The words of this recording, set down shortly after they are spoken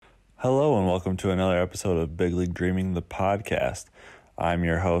Hello and welcome to another episode of Big League Dreaming, the podcast. I'm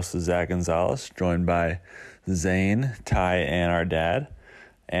your host, Zach Gonzalez, joined by Zane, Ty, and our dad.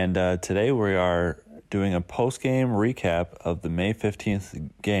 And today we are doing a post-game recap of the May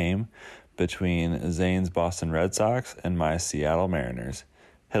 15th game between Zane's Boston Red Sox and my Seattle Mariners.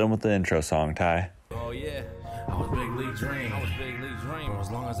 Hit him with the intro song, Ty. Oh yeah, I was big league dream. For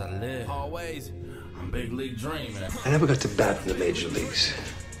as long as I live, always, I'm big league dreaming. I never got to bat in the major leagues.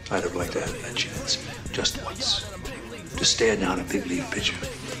 I'd have liked to have that chance, just once. To stare down a big league pitcher.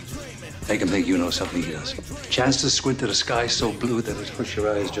 Make him think you know something he doesn't. Chance to squint at a sky so blue that it hurts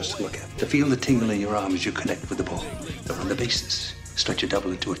your eyes just to look at. To feel the tingle in your arms as you connect with the ball. To run the bases, stretch a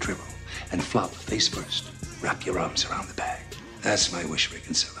double into a triple, and flop face first. Wrap your arms around the bag. That's my wish, Rick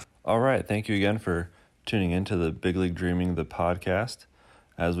and Silla. All right, thank you again for tuning into the Big League Dreaming, the podcast,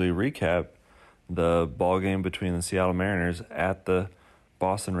 as we recap the ball game between the Seattle Mariners at the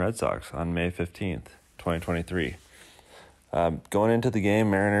Boston Red Sox on May 15th, 2023. Going into the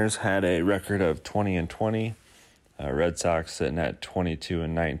game, Mariners had a record of 20-20. Red Sox sitting at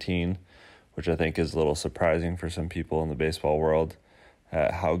 22-19, which I think is a little surprising for some people in the baseball world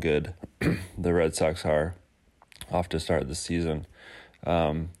at how good the Red Sox are off to start the season.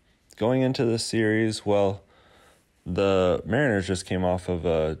 Going into this series, well, the Mariners just came off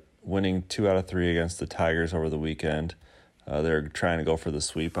of winning 2 out of 3 against the Tigers over the weekend. They're trying to go for the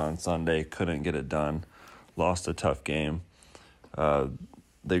sweep on Sunday, couldn't get it done, lost a tough game.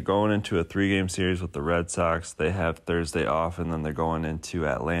 They're going into a 3-game series with the Red Sox. They have Thursday off, and then they're going into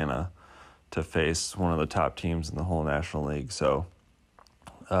Atlanta to face one of the top teams in the whole National League. So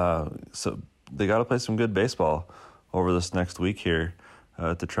they got to play some good baseball over this next week here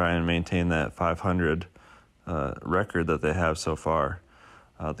to try and maintain that 500 record that they have so far.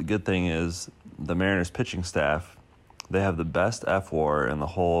 The good thing is the Mariners pitching staff, they have the best FWAR in the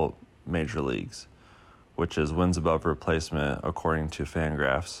whole major leagues, which is wins above replacement according to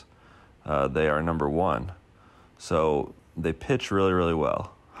Fangraphs. They are number 1. So they pitch really, really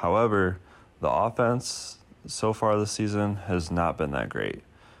well. However, the offense so far this season has not been that great.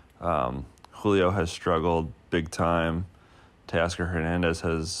 Julio has struggled big time. Teoscar Hernandez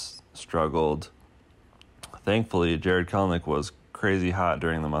has struggled. Thankfully, Jared Kelenic was crazy hot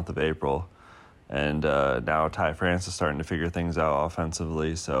during the month of April. And now Ty France is starting to figure things out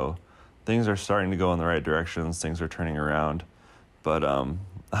offensively. So things are starting to go in the right directions. Things are turning around. But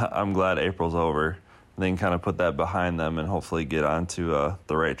I'm glad April's over. They can kind of put that behind them and hopefully get onto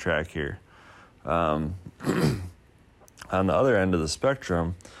the right track here. On the other end of the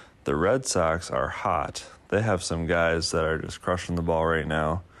spectrum, the Red Sox are hot. They have some guys that are just crushing the ball right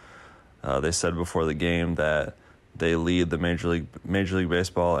now. They said before the game that they lead the Major League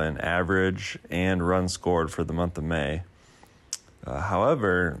Baseball in average and runs scored for the month of May.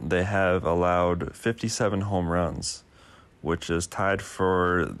 However, they have allowed 57 home runs, which is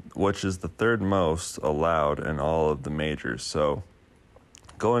the third most allowed in all of the majors. So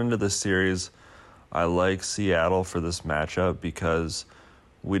going into this series, I like Seattle for this matchup because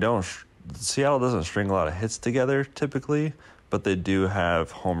Seattle doesn't string a lot of hits together typically, but they do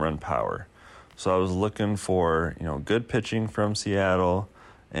have home run power. So I was looking for, good pitching from Seattle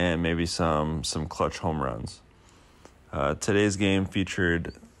and maybe some clutch home runs. Today's game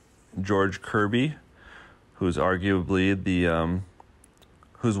featured George Kirby, who's arguably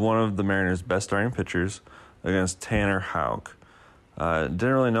who's one of the Mariners' best starting pitchers, against Tanner Houck. Didn't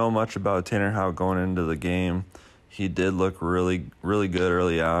really know much about Tanner Houck going into the game. He did look really, really good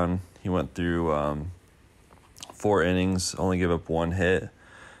early on. He went through 4 innings, only gave up 1 hit,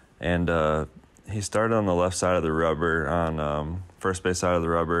 and he started on the left side of the rubber, on first base side of the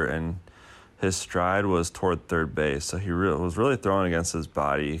rubber, and his stride was toward third base. So he was really throwing against his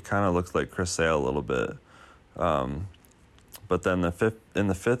body. He kind of looked like Chris Sale a little bit. But then in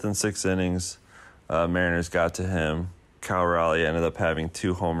the 5th and 6th innings, Mariners got to him. Cal Raleigh ended up having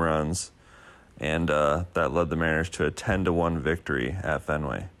 2 home runs, and that led the Mariners to a 10-1 victory at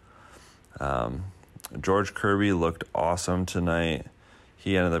Fenway. George Kirby looked awesome tonight.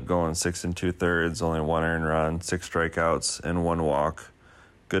 He ended up going 6 2/3, only 1 earned run, 6 strikeouts, and 1 walk.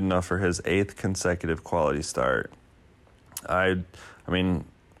 Good enough for his 8th consecutive quality start. Like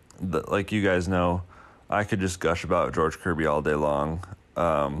you guys know, I could just gush about George Kirby all day long.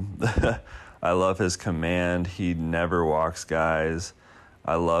 I love his command. He never walks guys.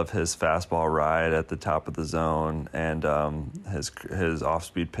 I love his fastball ride at the top of the zone, and his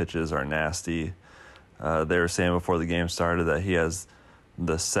off-speed pitches are nasty. They were saying before the game started that he has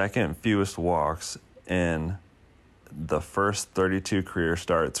the second fewest walks in the first 32 career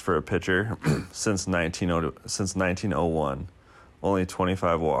starts for a pitcher since 1901. only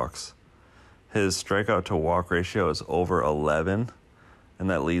 25 walks. His strikeout to walk ratio is over 11, and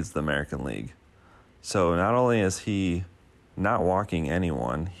that leads the American League. So not only is he not walking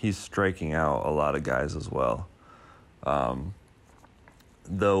anyone, he's striking out a lot of guys as well. The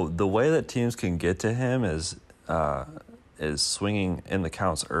way that teams can get to him is swinging in the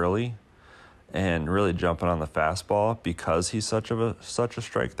counts early and really jumping on the fastball because he's such a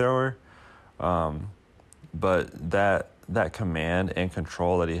strike thrower. But that command and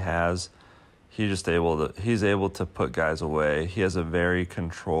control that he has, he's able to put guys away. He has a very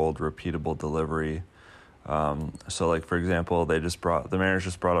controlled, repeatable delivery. So like, for example, the Mariners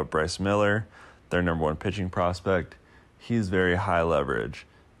just brought up Bryce Miller, their number one pitching prospect. He's very high leverage.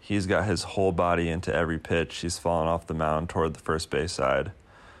 He's got his whole body into every pitch. He's falling off the mound toward the first base side.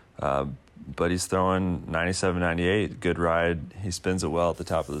 But he's throwing 97, 98, good ride. He spins it well at the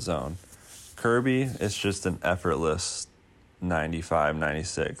top of the zone. Kirby, it's just an effortless 95,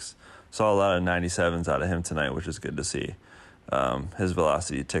 96. Saw a lot of 97s out of him tonight, which is good to see. His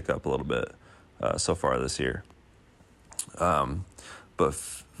velocity ticked up a little bit so far this year. But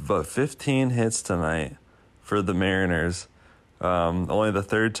 15 hits tonight for the Mariners. Only the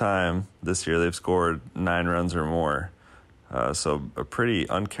third time this year they've scored 9 runs or more. So a pretty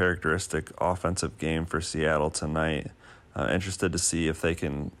uncharacteristic offensive game for Seattle tonight. Interested to see if they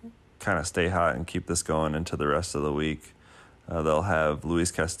can kind of stay hot and keep this going into the rest of the week. They'll have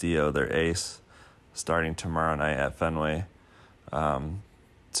Luis Castillo, their ace, starting tomorrow night at Fenway.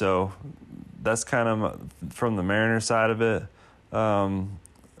 So that's kind of from the Mariners side of it. The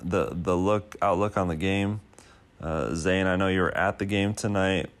outlook on the game. Zane, I know you were at the game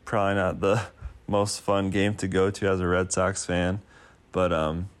tonight. Probably not the most fun game to go to as a Red Sox fan, but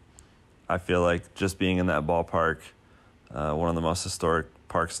I feel like just being in that ballpark, one of the most historic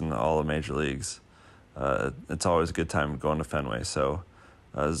parks in all of Major Leagues, it's always a good time going to Fenway. So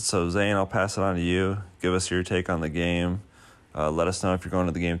Zane, I'll pass it on to you. Give us your take on the game. Let us know if you're going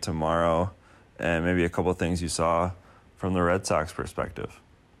to the game tomorrow, and maybe a couple of things you saw from the Red Sox perspective.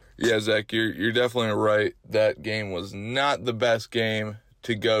 Yeah, Zach, you're definitely right. That game was not the best game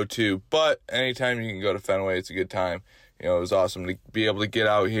to go to, but anytime you can go to Fenway, it's a good time. It was awesome to be able to get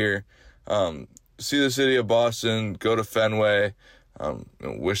out here, see the city of Boston, go to Fenway.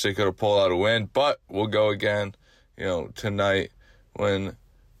 Wish they could have pulled out a win, but we'll go again, tonight when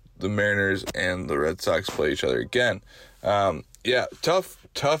the Mariners and the Red Sox play each other again.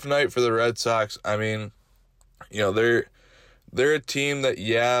 Tough night for the Red Sox. I mean, they're a team that,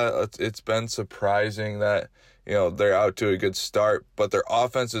 it's been surprising that, they're out to a good start, but their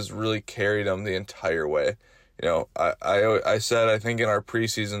offense has really carried them the entire way. I said, I think in our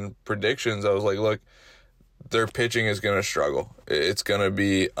preseason predictions, I was like, look, their pitching is going to struggle. It's going to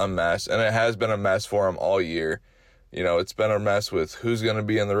be a mess, and it has been a mess for them all year. It's been a mess with who's going to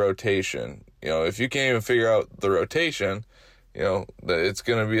be in the rotation. If you can't even figure out the rotation, it's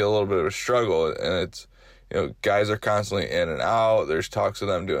going to be a little bit of a struggle, and it's, guys are constantly in and out. There's talks of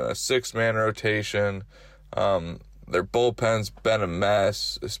them doing a 6-man rotation. Their bullpen's been a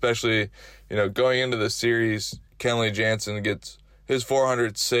mess, especially, going into the series, Kenley Jansen gets his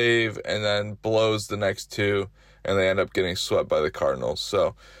 400th save and then blows the next 2, and they end up getting swept by the Cardinals.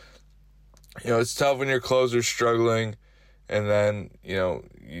 So, it's tough when your closer's struggling, and then,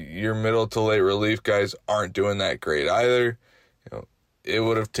 your middle to late relief guys aren't doing that great either. It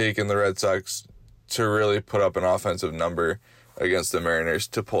would have taken the Red Sox to really put up an offensive number against the Mariners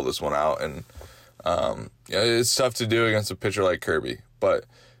to pull this one out. And it's tough to do against a pitcher like Kirby. But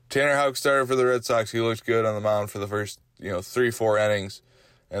Tanner Houck started for the Red Sox. He looked good on the mound for the first 3-4 innings.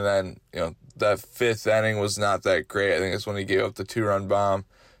 And then, that 5th inning was not that great. I think that's when he gave up the 2-run bomb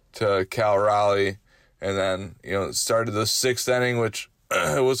to Cal Raleigh. And then, started the 6th inning, which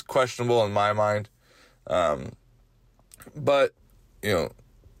was questionable in my mind. But,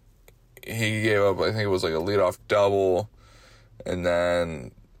 he gave up, I think it was like a leadoff double, and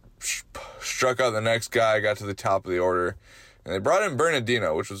then struck out the next guy, got to the top of the order. And they brought in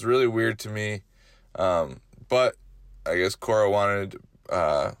Bernardino, which was really weird to me. But I guess Cora wanted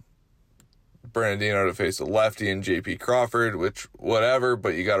Bernardino to face a lefty and J.P. Crawford, which, whatever,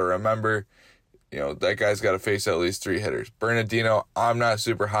 but you got to remember, that guy's got to face at least 3 hitters. Bernardino, I'm not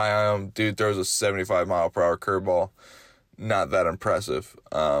super high on him. Dude throws a 75-mile-per-hour curveball. Not that impressive.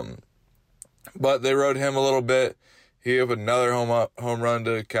 But they rode him a little bit. He gave another home run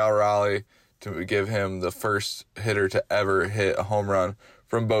to Cal Raleigh to give him the first hitter to ever hit a home run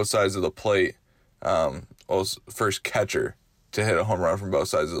from both sides of the plate. First catcher to hit a home run from both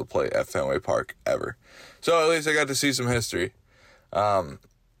sides of the plate at Fenway Park ever. So at least I got to see some history.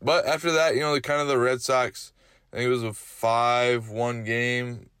 But after that, kind of the Red Sox, I think it was a 5-1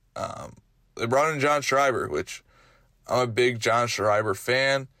 game. They brought in John Schreiber, which I'm a big John Schreiber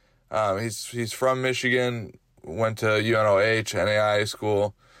fan. He's from Michigan, went to UNOH, NAIA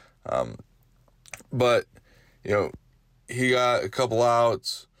school. But, he got a couple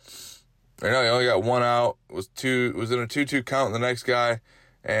outs. Or no, he only got one out. Was in a 2-2 count with the next guy,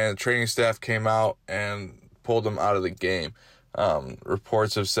 and the training staff came out and pulled him out of the game.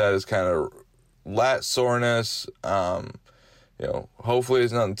 Reports have said it's kind of lat soreness. Hopefully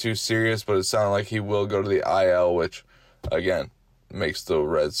it's nothing too serious, but it sounded like he will go to the IL, which, again, makes the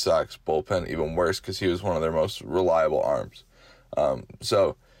Red Sox bullpen even worse because he was one of their most reliable arms. And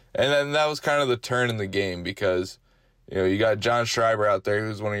then that was kind of the turn in the game because, you got John Schreiber out there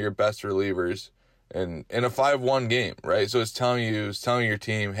who's one of your best relievers in a 5-1 game, right? So it's telling your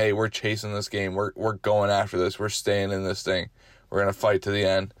team, hey, we're chasing this game. We're going after this. We're staying in this thing. We're going to fight to the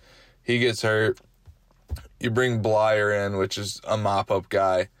end. He gets hurt. You bring Blyer in, which is a mop-up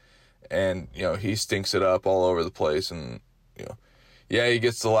guy, and, he stinks it up all over the place. And, he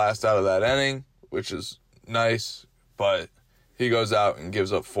gets the last out of that inning, which is nice, but he goes out and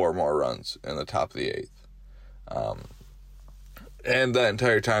gives up 4 more runs in the top of the 8th. And that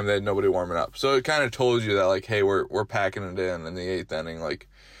entire time they had nobody warming up. So it kind of told you that, like, hey, we're packing it in the 8th inning. Like,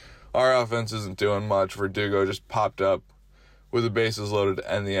 our offense isn't doing much. Verdugo just popped up with the bases loaded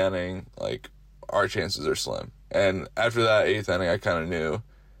to end the inning. Like, our chances are slim. And after that 8th inning, I kind of knew,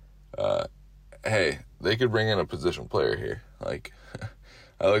 hey, they could bring in a position player here. Like,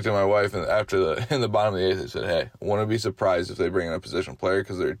 I looked at my wife, and in the bottom of the 8th, I said, hey, I wouldn't be surprised if they bring in a position player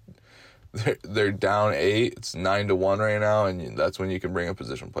because they're down 8. It's 9-1 right now, and that's when you can bring a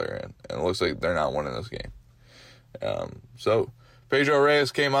position player in. And it looks like they're not winning this game. So Pedro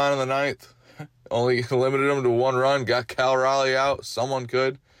Reyes came on in the 9th. Only limited him to 1 run. Got Cal Raleigh out. Someone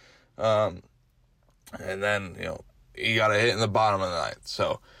could. And then, he got a hit in the bottom of the 9th.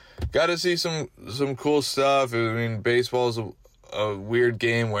 So got to see some cool stuff. I mean, baseball is a weird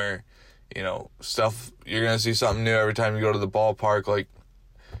game where, stuff, you're going to see something new every time you go to the ballpark. Like,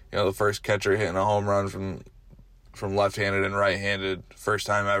 the first catcher hitting a home run from left-handed and right-handed, first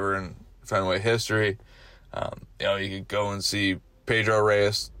time ever in Fenway history. You could go and see Pedro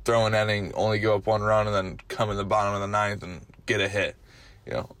Reyes throw an inning, only go up 1 run, and then come in the bottom of the 9th and get a hit.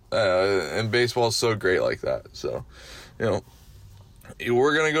 And baseball is so great like that. So, we're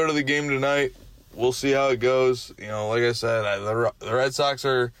going to go to the game tonight. We'll see how it goes. Like I said, the Red Sox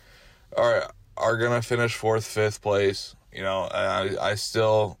are going to finish 4th, 5th place. I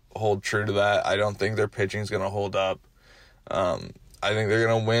still hold true to that. I don't think their pitching is going to hold up. I think they're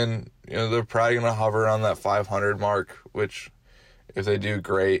going to win. They're probably going to hover around that 500 mark, which if they do,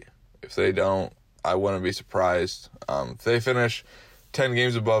 great. If they don't, I wouldn't be surprised. If they finish 10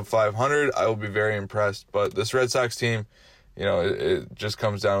 games above 500, I will be very impressed. But this Red Sox team, it just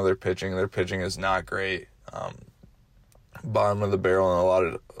comes down to their pitching. Their pitching is not great. Bottom of the barrel in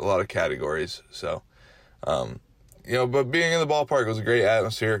a lot of categories. So, but being in the ballpark was a great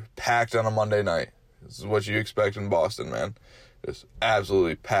atmosphere, packed on a Monday night. This is what you expect in Boston, man. Just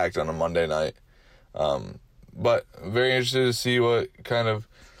absolutely packed on a Monday night. But very interested to see what kind of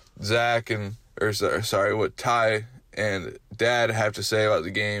what Ty and Dad have to say about the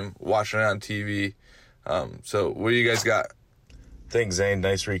game, watching it on TV. So what do you guys got? Thanks, Zane.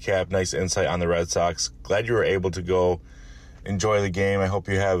 Nice recap, nice insight on the Red Sox. Glad you were able to go enjoy the game. I hope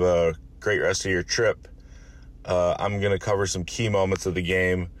you have a great rest of your trip. I'm going to cover some key moments of the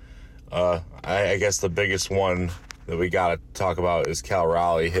game. I guess the biggest one that we got to talk about is Cal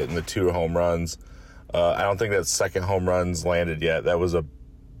Raleigh hitting the 2 home runs. I don't think that second home run's landed yet. That was a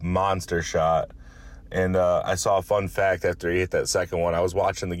monster shot. And I saw a fun fact after he hit that second one. I was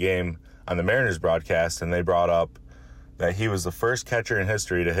watching the game on the Mariners broadcast, and they brought up that he was the first catcher in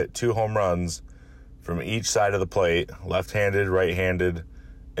history to hit 2 home runs from each side of the plate, left-handed, right-handed,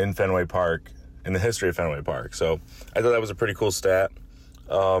 in Fenway Park, in the history of Fenway Park. So I thought that was a pretty cool stat.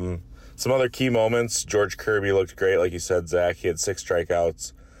 Some other key moments, George Kirby looked great, like you said, Zach. He had 6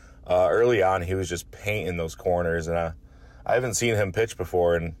 strikeouts. Early on, he was just painting those corners, and I haven't seen him pitch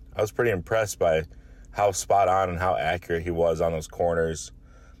before, and I was pretty impressed by how spot on and how accurate he was on those corners.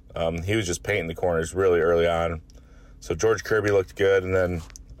 He was just painting the corners really early on. So George Kirby looked good, and then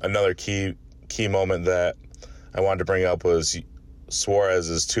another key moment that I wanted to bring up was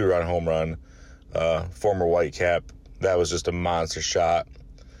Suarez's 2-run home run, former Whitecap. That was just a monster shot,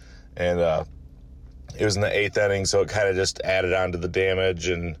 and it was in the 8th inning, so it kind of just added on to the damage.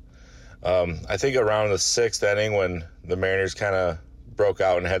 And I think around the 6th inning, when the Mariners kind of broke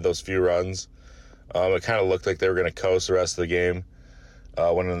out and had those few runs, it kind of looked like they were going to coast the rest of the game.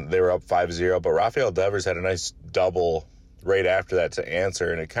 when they were up 5-0. But Rafael Devers had a nice double right after that to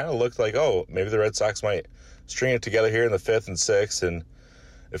answer, and it kind of looked like, oh, maybe the Red Sox might string it together here in the 5th and 6th, and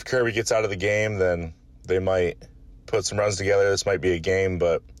if Kirby gets out of the game, then they might put some runs together. This might be a game,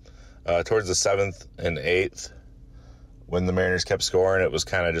 but towards the 7th and 8th, when the Mariners kept scoring, it was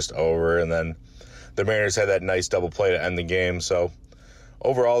kind of just over, and then the Mariners had that nice double play to end the game. So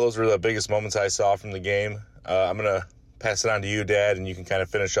overall, those were the biggest moments I saw from the game. I'm going to pass it on to you, Dad, and you can kind of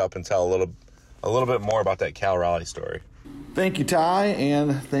finish up and tell a little bit more about that Cal Raleigh story. Thank you, Ty,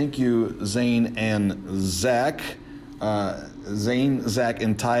 and thank you, Zane and Zach. Zane, Zach,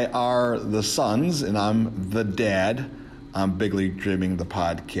 and Ty are the sons, and I'm the dad. I'm Big League Dreaming, the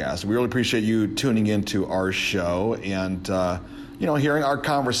podcast. We really appreciate you tuning into our show and, hearing our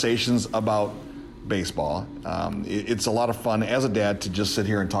conversations about baseball. It's a lot of fun as a dad to just sit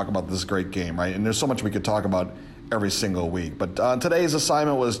here and talk about this great game, right? And there's so much we could talk about every single week. But today's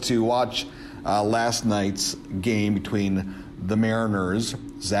assignment was to watch last night's game between the Mariners,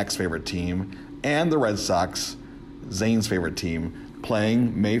 Zach's favorite team, and the Red Sox, Zane's favorite team,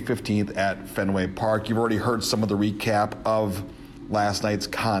 playing May 15th at Fenway Park. You've already heard some of the recap of last night's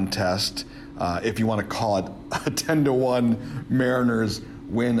contest, if you want to call it a 10-1 Mariners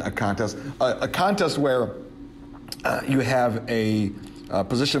win a contest. A contest where you have a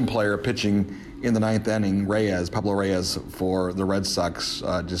position player pitching in the 9th inning, Pablo Reyes, for the Red Sox,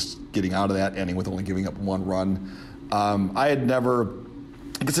 just getting out of that inning with only giving up 1 run. I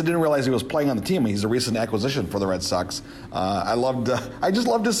didn't realize he was playing on the team. He's a recent acquisition for the Red Sox. I just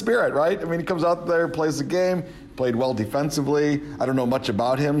loved his spirit, right? I mean, he comes out there, plays the game, played well defensively. I don't know much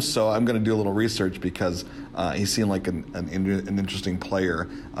about him, so I'm going to do a little research because he seemed like an interesting player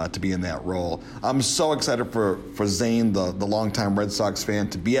to be in that role. I'm so excited for Zane, the longtime Red Sox fan,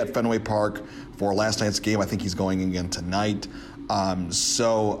 to be at Fenway Park for last night's game. I think he's going again tonight. I'm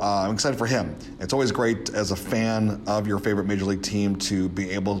excited for him. It's always great as a fan of your favorite Major League team to be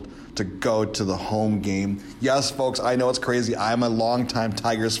able to go to the home game. Yes, folks, I know it's crazy. I'm a longtime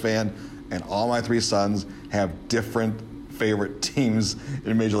Tigers fan, and all my 3 sons have different favorite teams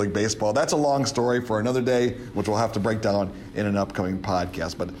in Major League Baseball. That's a long story for another day, which we'll have to break down in an upcoming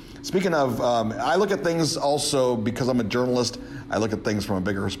podcast. But speaking of, I look at things also because I'm a journalist. I look at things from a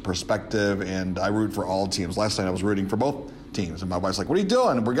bigger perspective, and I root for all teams. Last night I was rooting for both teams, and my wife's like, "What are you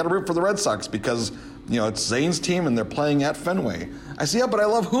doing?" We're going to root for the Red Sox because, it's Zane's team and they're playing at Fenway. I say, yeah, but I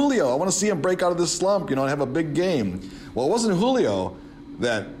love Julio. I want to see him break out of this slump, and have a big game. Well, it wasn't Julio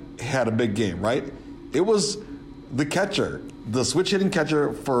that had a big game, right? It was the catcher, the switch-hitting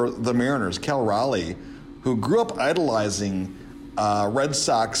catcher for the Mariners, Cal Raleigh, who grew up idolizing Red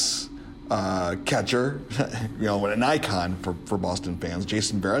Sox catcher, an icon for Boston fans,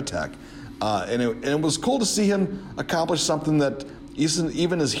 Jason Varitek. And it was cool to see him accomplish something that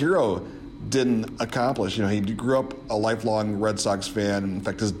even his hero didn't accomplish. He grew up a lifelong Red Sox fan. In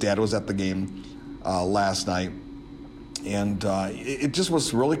fact, his dad was at the game last night. And it just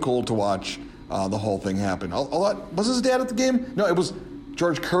was really cool to watch the whole thing happen. Was his dad at the game? No, it was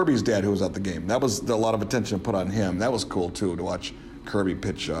George Kirby's dad who was at the game. That was a lot of attention put on him. That was cool, too, to watch Kirby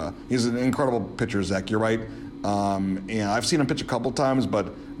pitch. He's an incredible pitcher, Zach. You're right. And I've seen him pitch a couple times,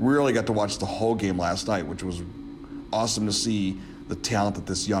 but really got to watch the whole game last night, which was awesome to see the talent that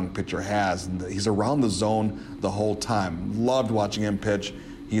this young pitcher has. And he's around the zone the whole time. Loved watching him pitch.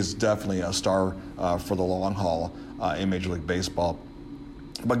 He's definitely a star for the long haul in Major League Baseball.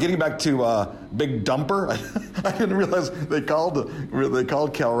 But getting back to Big Dumper, I didn't realize they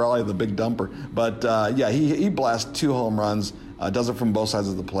called Cal Raleigh the Big Dumper. But he blasts 2 home runs, does it from both sides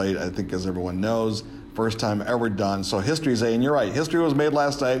of the plate, I think, as everyone knows. First time ever done. So history, Zane, you're right. History was made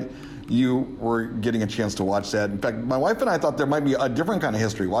last night. You were getting a chance to watch that. In fact, my wife and I thought there might be a different kind of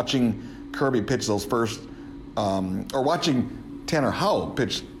history watching Kirby pitch those first, or watching Tanner Howell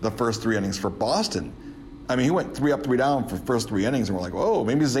pitch the first 3 innings for Boston. I mean, he went 3 up, 3 down for the first 3 innings, and we're like, whoa,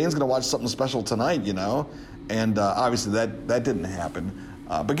 maybe Zane's going to watch something special tonight, And obviously that didn't happen.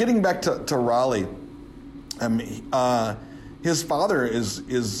 But getting back to Raleigh, his father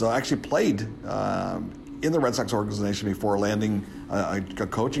is actually played in the Red Sox organization before landing a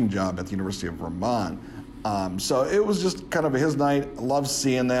coaching job at the University of Vermont. So it was just kind of his night. Love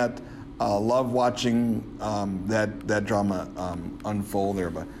seeing that. Love watching that drama unfold there.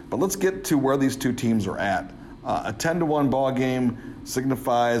 But let's get to where these 2 teams are at. A 10-1 ball game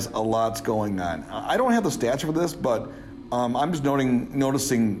signifies a lot's going on. I don't have the stats for this, but I'm just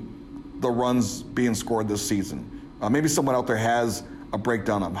noticing the runs being scored this season. Maybe someone out there has a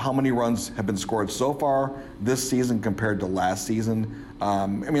breakdown of how many runs have been scored so far this season compared to last season.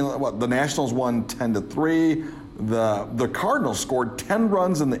 The Nationals won 10-3. The Cardinals scored 10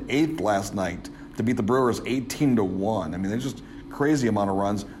 runs in the 8th last night to beat the Brewers 18-1. I mean, it's just crazy amount of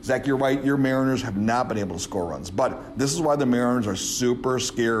runs. Zach, you're right. Your Mariners have not been able to score runs. But this is why the Mariners are super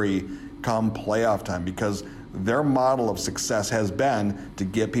scary come playoff time, because their model of success has been to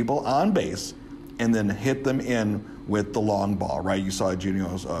get people on base and then hit them in with the long ball, right? You saw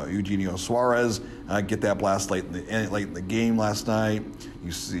Eugenio Suarez get that blast late in the game last night.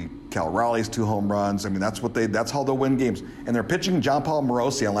 You see Cal Raleigh's 2 home runs. I mean, that's how they'll win games. And they're pitching. John Paul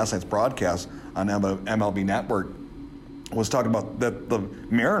Morosi on last night's broadcast on MLB Network was talking about that the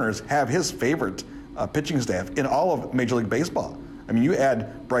Mariners have his favorite pitching staff in all of Major League Baseball. I mean, you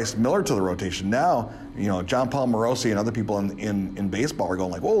add Bryce Miller to the rotation now, John Paul Morosi and other people in baseball are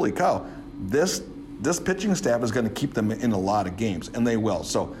going like, holy cow, this pitching staff is going to keep them in a lot of games, and they will.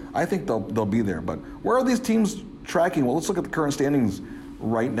 So I think they'll be there. But where are these teams tracking? Well, let's look at the current standings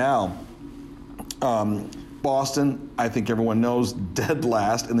right now. Boston, I think everyone knows, dead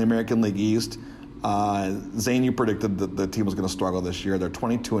last in the American League East. Zane, you predicted that the team was going to struggle this year. They're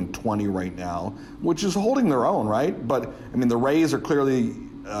 22-20 right now, which is holding their own, right? But I mean, the Rays are clearly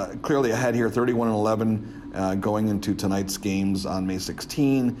ahead here, 31-11, going into tonight's games on May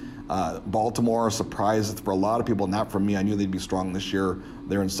 16. Baltimore, a surprise for a lot of people, not for me. I knew they'd be strong this year.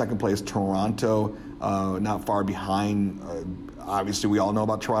 They're in second place. Toronto, not far behind. Obviously, we all know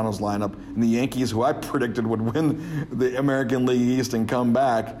about Toronto's lineup. And the Yankees, who I predicted would win the American League East and come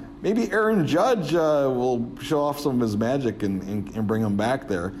back. Maybe Aaron Judge will show off some of his magic and bring him back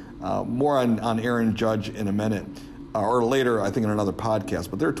there. More on Aaron Judge in a minute, or later, I think, in another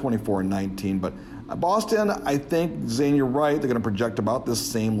podcast. But they're 24-19. But Boston, I think, Zane, you're right. They're going to project about this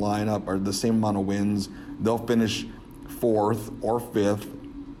same lineup or the same amount of wins. They'll finish 4th or 5th.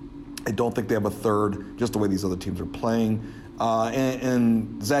 I don't think they have a 3rd, just the way these other teams are playing.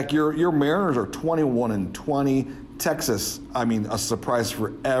 And Zach, your Mariners are 21-20. Texas, I mean, a surprise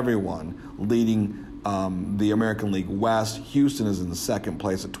for everyone, leading the American League West. Houston is in the second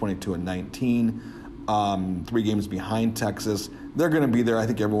place at 22-19, 3 games behind Texas. They're going to be there, I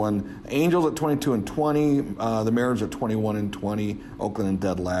think everyone. Angels at 22-20, the Mariners at 21-20, Oakland in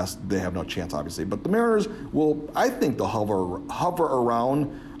dead last. They have no chance, obviously. But the Mariners I think they'll hover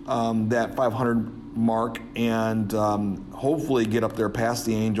around that 500 mark and hopefully get up there past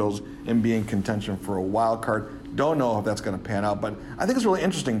the Angels and be in contention for a wild card. Don't know if that's going to pan out, but I think it's really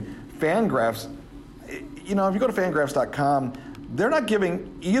interesting. Fangraphs, if you go to fangraphs.com, they're not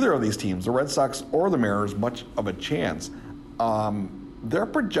giving either of these teams, the Red Sox or the Mariners, much of a chance. They're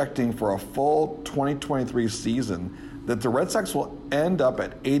projecting for a full 2023 season that the Red Sox will end up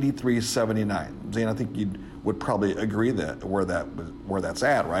at 83-79. Zane, I think you would probably agree that where that's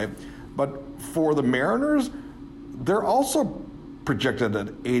at, right? But for the Mariners, they're also projected at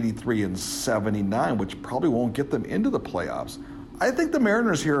 83-79, which probably won't get them into the playoffs. I think the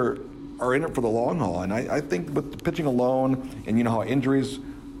Mariners here are in it for the long haul, and I think with the pitching alone, and how injuries,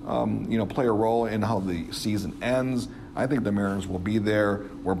 play a role in how the season ends, I think the Mariners will be there,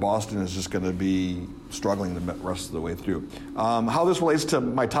 where Boston is just going to be struggling the rest of the way through. How this relates to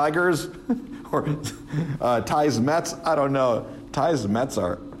my Tigers or Ty's Mets, I don't know. Ty's Mets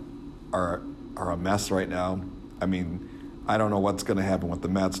are a mess right now. I mean, I don't know what's going to happen with the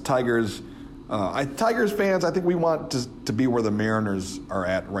Mets. Tigers fans, I think we want to be where the Mariners are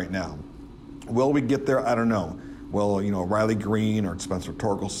at right now. Will we get there? I don't know. Will, Riley Green or Spencer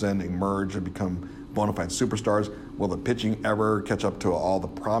Torkelson emerge and become bona fide superstars? Will the pitching ever catch up to all the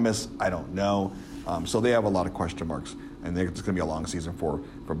promise? I don't know. So they have a lot of question marks, and it's going to be a long season for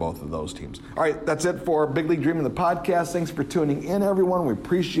both of those teams. All right, that's it for Big League Dreaming, the podcast. Thanks for tuning in, everyone. We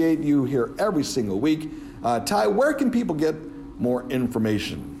appreciate you here every single week. Ty, where can people get more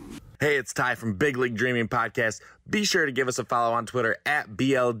information? Hey, it's Ty from Big League Dreaming Podcast. Be sure to give us a follow on Twitter at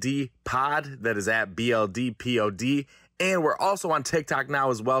BLDpod. That is at BLDPOD. And we're also on TikTok now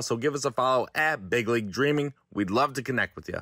as well, so give us a follow at Big League Dreaming. We'd love to connect with you.